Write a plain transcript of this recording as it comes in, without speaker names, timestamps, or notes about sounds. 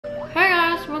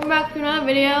back to another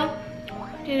video.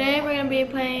 Today we're gonna be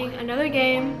playing another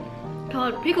game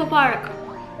called Pico Park.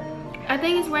 I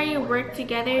think it's where you work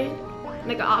together,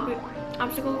 like an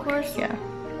obstacle course. Yeah.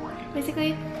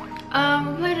 Basically. We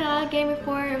played another game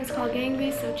before. It was called Gang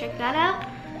Beast, so check that out.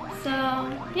 So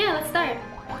yeah, let's start.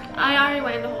 I already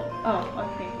went in the hole. Oh,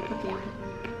 okay.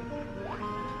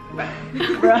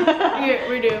 Bruh.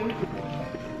 We're doomed.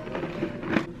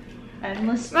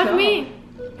 Endless That's jump. me.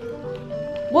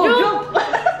 Whoa, Jump.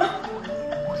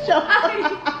 jump!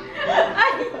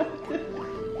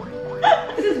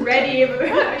 This is ready. Are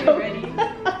you ready?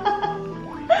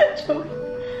 Jump.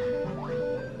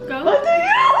 Go. What do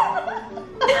you?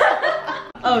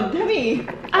 Oh, Demi.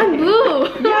 I'm blue.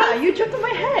 Yeah, you jumped on my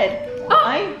head. Oh.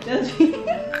 I'm Demi. You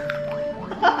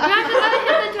have to let it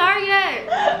hit the target.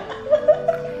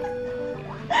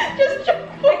 Just jump.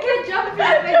 I can't jump if it's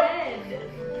my head.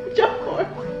 Jump more.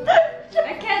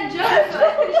 I can't jump if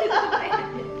it's my head.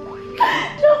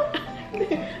 Jump.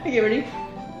 Okay, ready?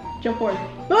 Jump forward.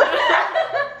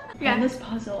 Yeah. And this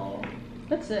puzzle.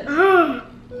 That's it. Oh,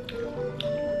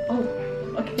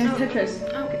 okay. There's Tetris.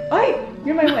 Okay. Hey,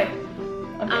 you're my way.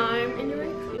 Okay. I'm in your way.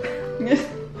 Yes.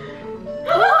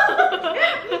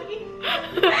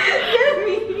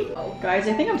 Oh, guys,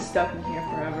 I think I'm stuck in here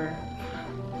forever.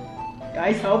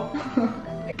 Guys, help.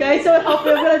 Guys, someone help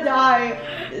me, I'm gonna die.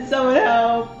 Someone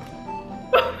help.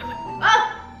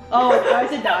 Oh,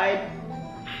 guys, it died.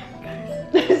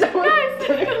 Someone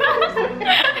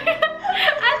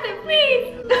After please.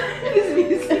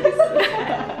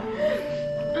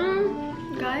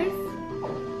 Guys.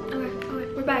 Okay,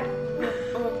 we're back.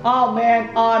 Oh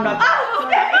man, oh I'm not.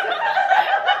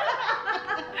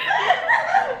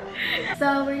 So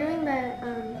we're doing the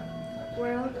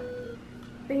world.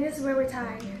 I think this is where we're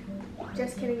tied.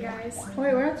 Just kidding, guys.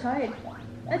 Wait, we're not tied.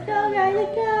 Let's go, guys,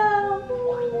 let's go.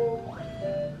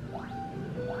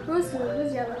 Who's blue?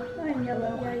 Who's yellow? I'm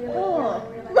yellow. Yeah, Oh.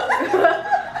 yellow.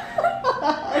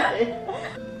 Okay.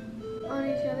 On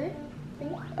each other.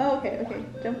 Think. Oh, okay,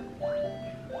 jump.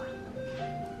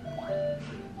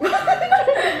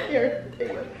 Here, there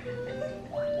you go.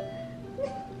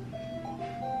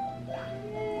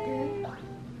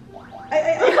 I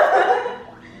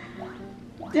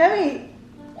Demi!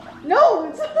 No!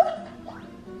 It's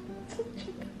Stop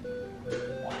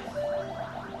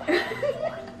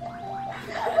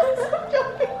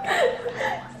jumping!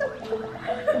 Stop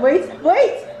jumping! Wait!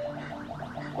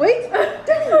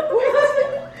 Demi,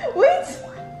 wait!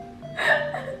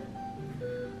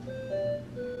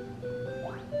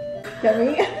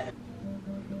 Demi?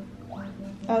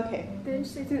 Okay. Didn't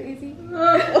she too easy?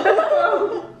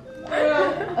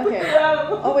 Okay.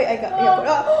 Oh wait, I got. Oh,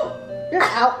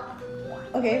 out.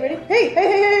 Okay, ready? Hey!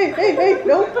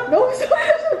 No! Stop.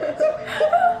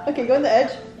 Okay, go on the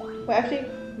edge. Wait, actually,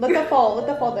 let that fall,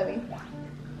 Demi.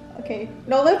 Okay.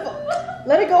 No, let it fall.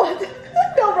 Let it go.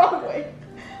 Go wrong way.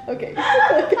 Okay.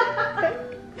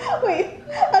 Wait.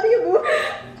 How do you move?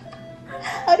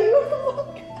 How do you move the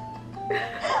block?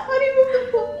 How do you move the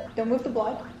block? Don't move the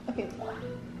block. Okay.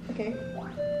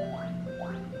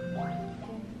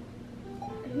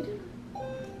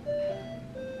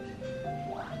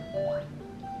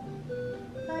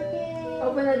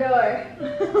 Open the door.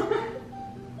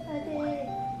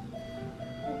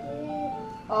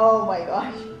 Oh my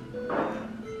gosh.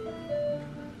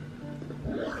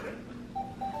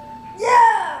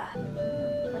 Yeah!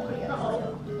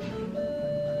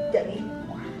 Demi.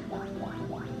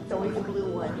 It's always the blue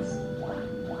ones.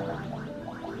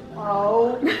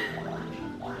 Oh.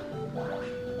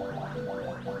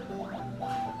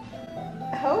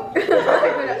 Help? Wait.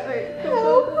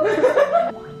 Help.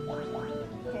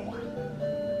 Okay.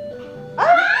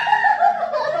 Ah!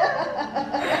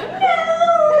 No!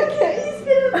 Okay, he's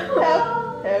gonna help.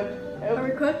 Are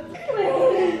we cooked?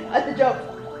 At the jump.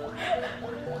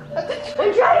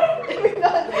 I'm trying! We're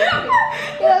not.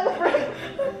 Get out of the frame.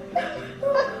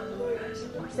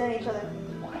 Stand each other.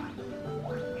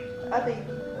 At the.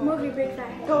 Move your big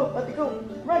side. Go,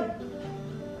 run.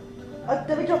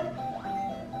 Demi jump.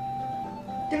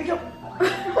 Demi jump.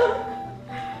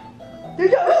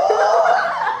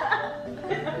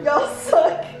 Y'all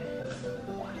suck.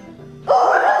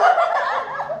 Oh.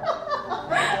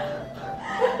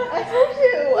 I told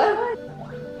you.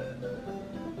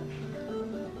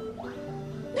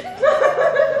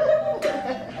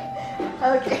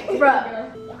 Okay. Bruh.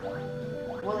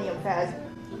 William Faz.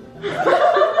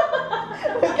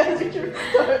 Wait, guys, we should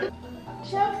start.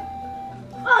 Jump.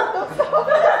 Don't stop.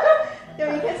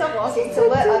 Yeah, you can't stop walking, so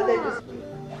let Ate just.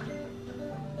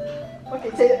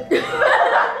 Okay, say it.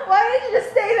 Why didn't you just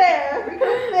stay there? We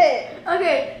couldn't fit.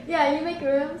 Okay, yeah, you make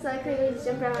make room so I could just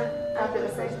jump around After the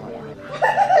first one. Yeah.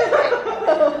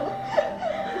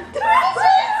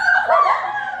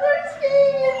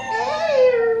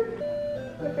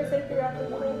 Look, I said figure out the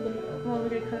video. Oh, we're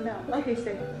gonna cut it out. Okay,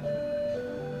 stay.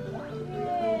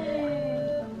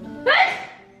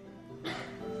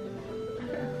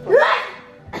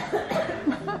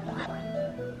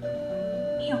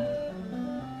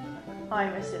 Oh, I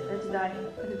missed it. I have to die. I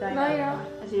have to die. No, you don't.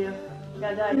 I see you. You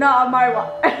gotta die. No, Marwa.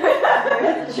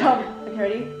 Jump. Okay,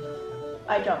 ready?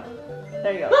 I jump.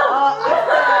 There you go.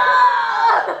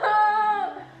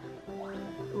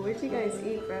 Where'd you guys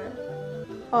eat, bro?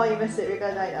 Oh, you missed it. You're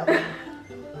gonna die now.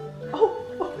 Oh,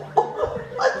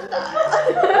 let's die.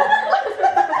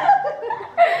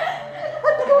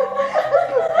 Let's go.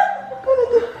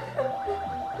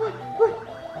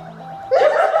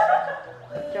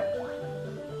 Jump.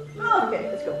 Okay,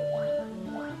 let's go.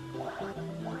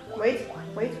 Wait.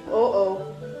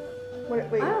 Oh.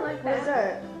 Wait. I don't like What is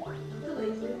that?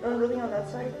 Delicious. Oh, living on that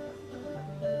side?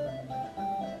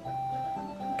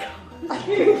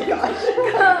 Oh gosh.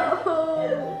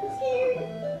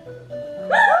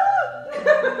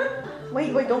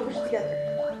 Wait, don't push it together.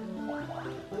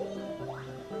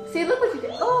 See, look what you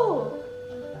did. Oh!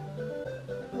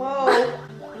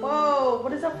 Whoa,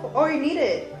 what is that for? Oh, you need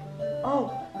it.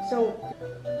 Oh, so.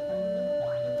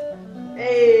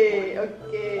 Hey,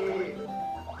 okay.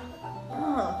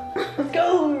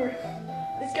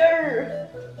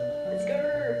 Let's go.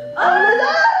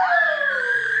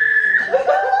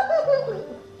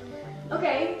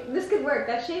 Okay, this could work.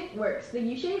 That shape works. The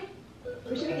U shape?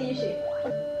 We should make a U shape.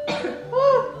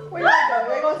 Where do I go?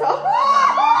 Do I go top?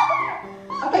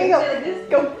 Okay, go. like this.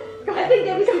 Go. I think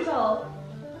Demi's too tall.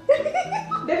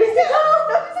 Debbie's too tall!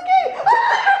 No, it's okay.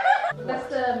 That's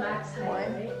the max height,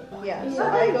 One. right? Yeah, so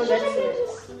I go next to it.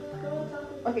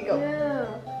 Okay, go. Yeah.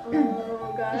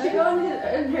 Oh, God. You should go in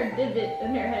her divot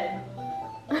in her head.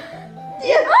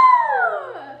 Yes!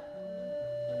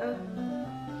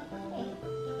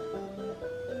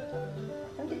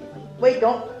 Wait,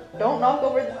 don't knock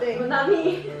over the thing. Well, not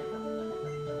me.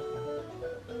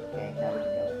 Okay, now we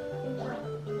can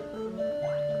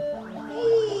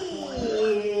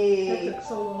That go. took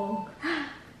so long.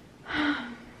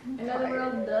 Another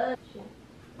world done.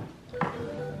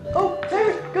 Oh,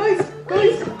 there, guys.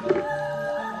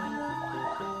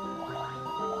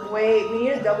 Wait, we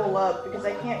need to double up because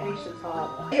I can't reach the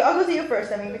top. I'll go to you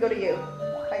first. I mean, we go to you.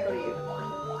 I go to you.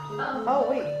 Oh,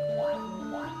 wait.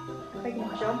 I can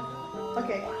jump.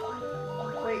 Okay.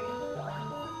 Wait.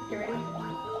 Okay, ready?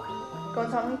 Go on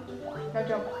top of me. Now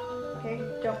jump. Okay,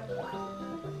 jump.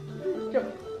 Jump.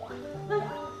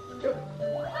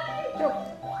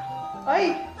 Hey,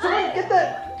 someone get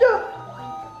that. Jump.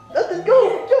 Let's go.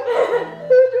 Jump.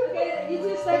 Okay, you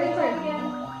two start your turn again.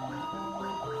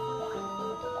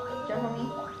 Jump on me.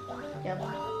 Jump.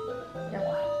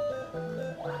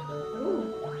 Ooh,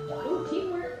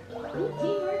 teamwork. Ooh.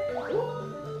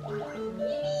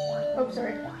 Oh,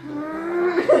 sorry.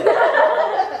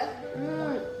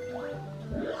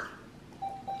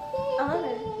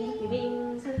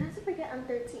 Sometimes I forget I'm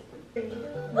 13.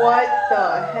 What the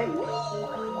heck?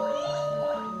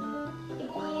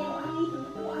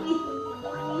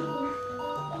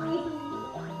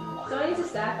 So I need to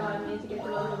stack on me to get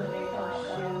the level of the very top.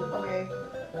 Okay.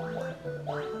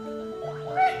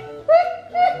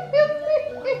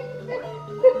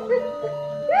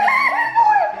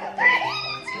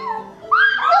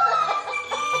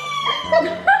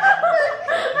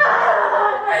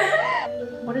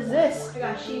 What is this? I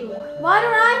got shield. Why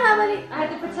don't I have any? I had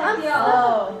to protect y'all.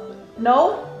 Oh.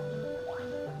 No?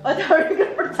 I thought you were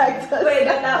gonna protect us. Wait,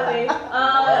 not that way.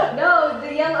 No,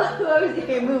 the yellow.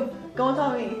 Okay, move. Go on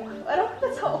top of me. I don't think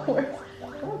that's how it works.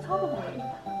 Go on top of me.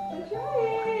 I'm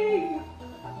trying.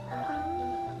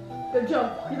 Go jump.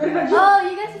 You better go jump. Oh,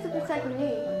 you guys have to protect me.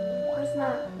 That's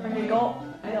not. Okay, go.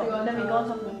 I have to go on Demi, top. go on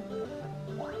top of me.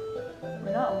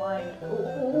 We're not aligned. Oh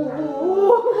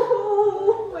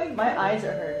my God. My eyes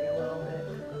are hurting a little bit.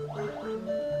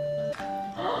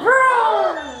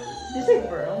 Did you say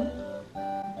broom?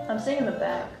 I'm staying in the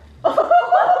back.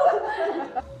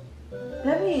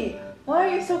 Demi, why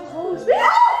are you so close? Where's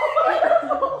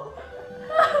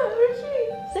she?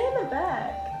 Stay in the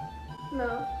back.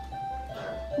 No.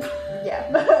 Yeah.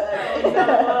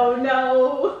 Oh no.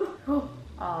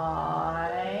 I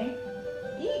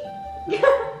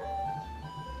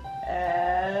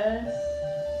S.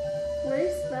 Where are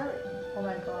you spelling? Oh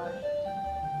my gosh.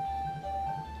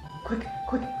 Quick,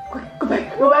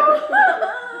 go back.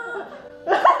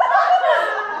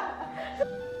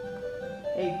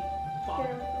 Hey.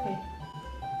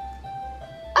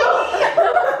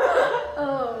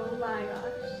 Oh my God.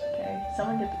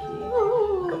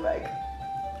 key. Go back.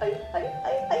 I.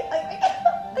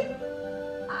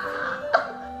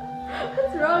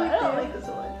 What's wrong I with don't you? like this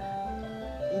one.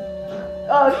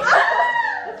 Oh,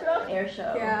 what's wrong? Air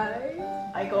show. Guys.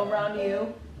 I go around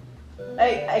you.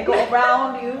 I go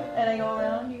around you, and I go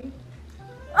around you.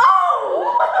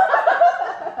 Oh!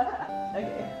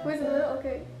 Okay. Where's the middle?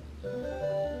 Okay.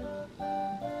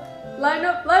 Line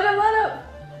up, line up, line up!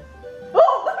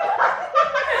 Oh!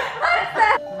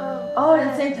 Oh, at the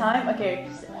God. same time? Okay.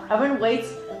 Everyone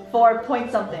waits for point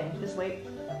something. Just wait.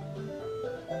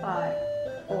 5,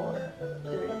 4,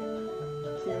 3, 2.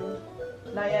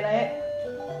 Not yet, not yet.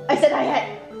 I said not yet.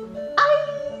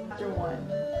 After 1.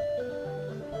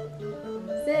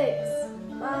 6,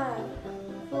 5,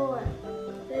 4,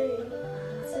 3, 2,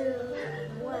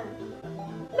 1.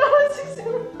 No, it's too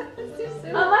soon. It's too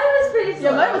soon. Oh, mine was pretty slow.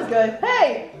 Yeah, mine was good.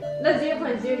 Hey! No,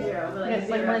 0.00. But like Yes,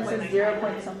 like mine says 0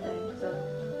 point 0.9. something. So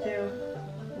 2,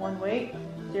 1, wait.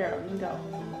 0. You can go.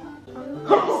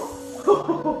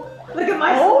 Look at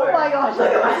my Oh score. my gosh!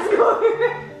 Look at my score.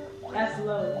 That's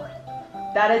low.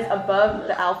 That is above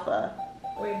the alpha.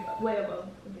 Way above.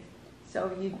 Okay. So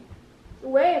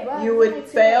Wait, what? you would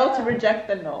fail to reject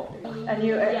the null, and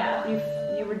you Yeah.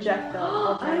 you reject the I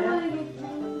alternative. want to get.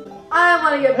 I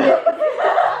want to get big.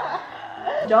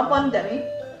 Jump on Demi.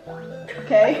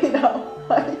 Okay, no.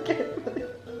 I can't believe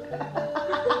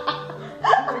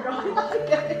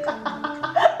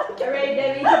Alright,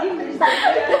 Demi, can you just take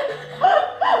it?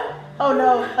 Oh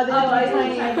no, I think Oh, I it's think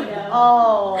tiny. it's tiny now.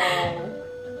 Oh.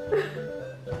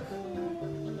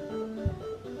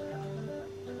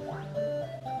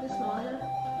 This small enough?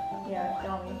 Yeah,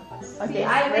 Demi. See, Okay,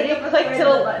 I ready? make up a Click square to to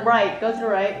the the button. right. Go to the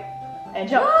right, and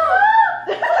jump.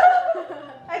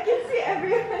 I can see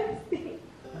everyone's thing.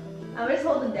 I'm just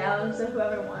holding down so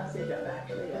whoever wants to jump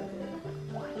actually does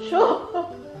it. Sure.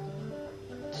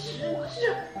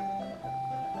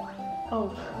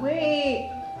 Oh wait.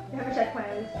 You have a checkpoint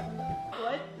at least.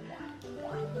 What?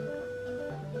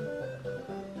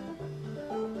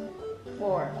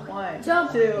 4, 1,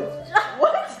 Jump. 2.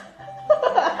 What?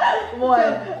 1.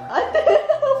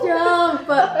 Jump.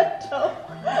 Jump.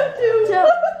 2. Jump.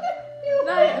 You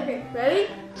No, okay, ready?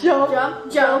 Jump.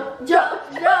 Jump, jump, jump,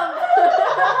 jump.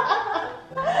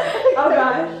 Oh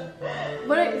gosh.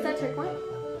 What is that checkpoint?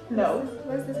 No.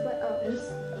 What is this button? Oh,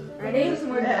 Just, ready? This is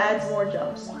more it adds more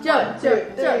jumps. Jump, 1, 2,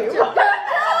 jump, 3. jump, jump, jump.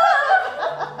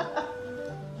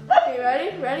 Okay,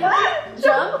 ready? Ready?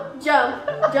 Jump, jump,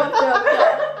 jump, jump, jump,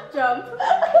 jump.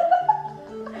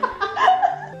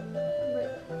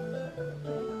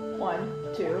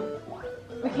 1, 2.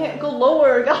 We can't go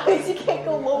lower, guys. You can't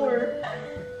go lower.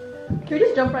 Can we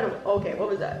just jump right away? Okay, what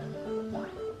was that?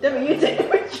 Demi, you did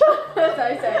it.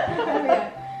 Sorry, sorry. I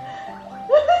forgot.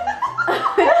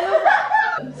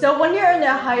 So when you're in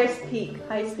the highest peak,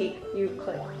 you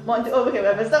click. 1, 2. Oh, okay,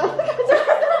 wait, messed up.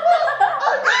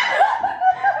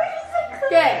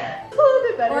 Okay, A little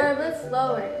bit better. or a bit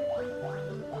slower.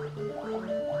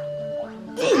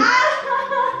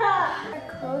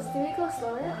 Close. Do we go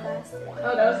slower or faster?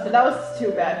 Oh, That was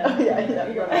too bad. Oh yeah, yeah,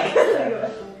 you're right.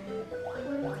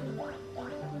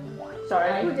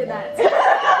 Sorry. Who did that?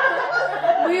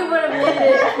 We would have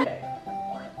made it.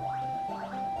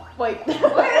 Wait.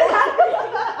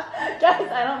 Guys,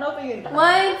 I don't know if you can.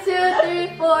 1, 2,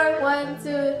 3, 4. 1,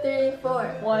 2, 3, 4.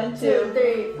 1, 2, 2,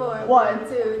 3, 4. 1, 2,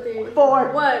 3,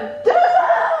 4. 1.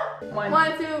 1.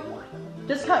 1, 2.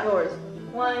 Just count yours.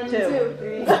 1, 2. 2,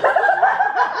 3.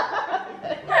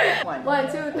 1.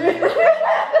 1, 2, 3.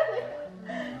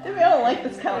 Demi, I don't like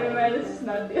this counting. Never mind, this is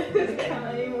not this count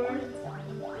anymore.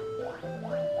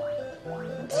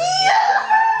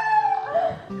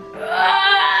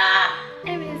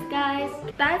 Anyways, guys,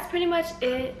 that's pretty much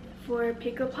it for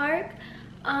Pico Park.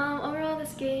 Overall,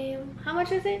 this game, how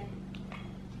much is it?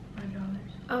 $5.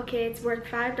 Okay, it's worth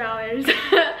 $5.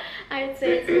 I'd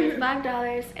say it's worth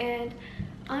 $5, and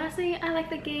honestly, I like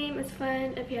the game. It's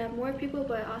fun if you have more people,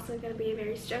 but also gonna be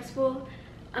very stressful.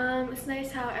 It's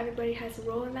nice how everybody has a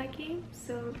role in that game,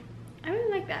 so I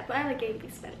really like that. But I like game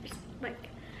beats better.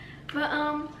 But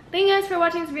thank you guys for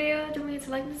watching this video. Don't forget to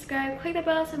like and subscribe, click the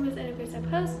bell so you don't miss any videos I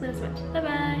post. Bye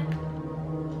bye.